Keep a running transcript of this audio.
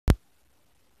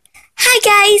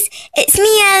guys, it's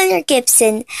me, Eleanor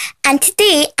Gibson, and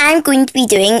today I'm going to be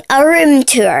doing a room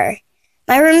tour.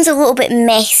 My room's a little bit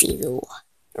messy though.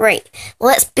 Right,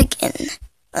 let's begin.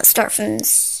 Let's start from the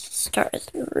start of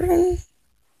the room.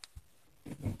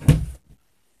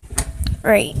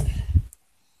 Right.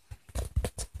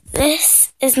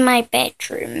 This is my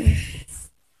bedroom.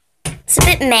 It's a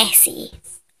bit messy.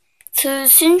 So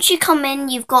as soon as you come in,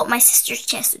 you've got my sister's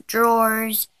chest of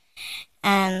drawers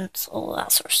and all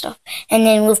that sort of stuff. And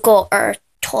then we've got our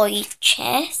toy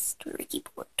chest where we keep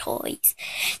our toys.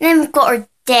 And then we've got our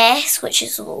desk, which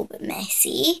is a little bit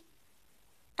messy.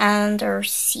 And our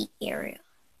seat area.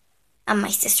 And my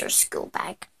sister's school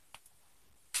bag.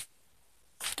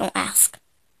 Don't ask.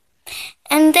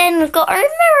 And then we've got our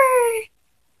mirror,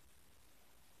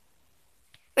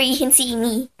 where you can see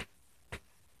me.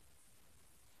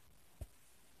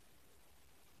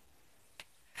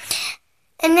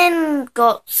 And then we've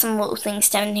got some little things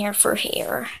down here for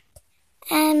hair.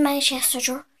 And my chest of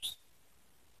drawers.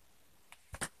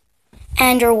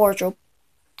 And our wardrobe.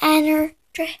 And our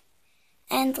dress.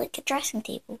 And like a dressing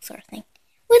table sort of thing.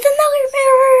 With another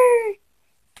mirror.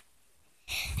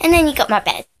 And then you got my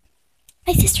bed.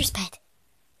 My sister's bed.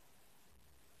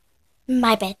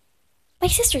 My bed. My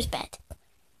sister's bed.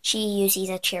 She uses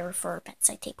a chair for a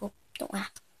bedside table. Don't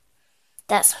laugh.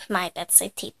 That's my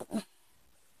bedside table.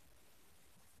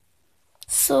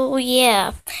 So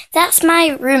yeah, that's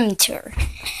my room tour.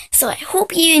 So I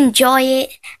hope you enjoy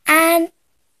it, and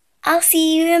I'll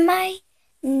see you in my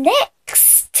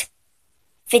next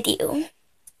video.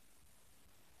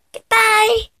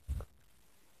 Goodbye.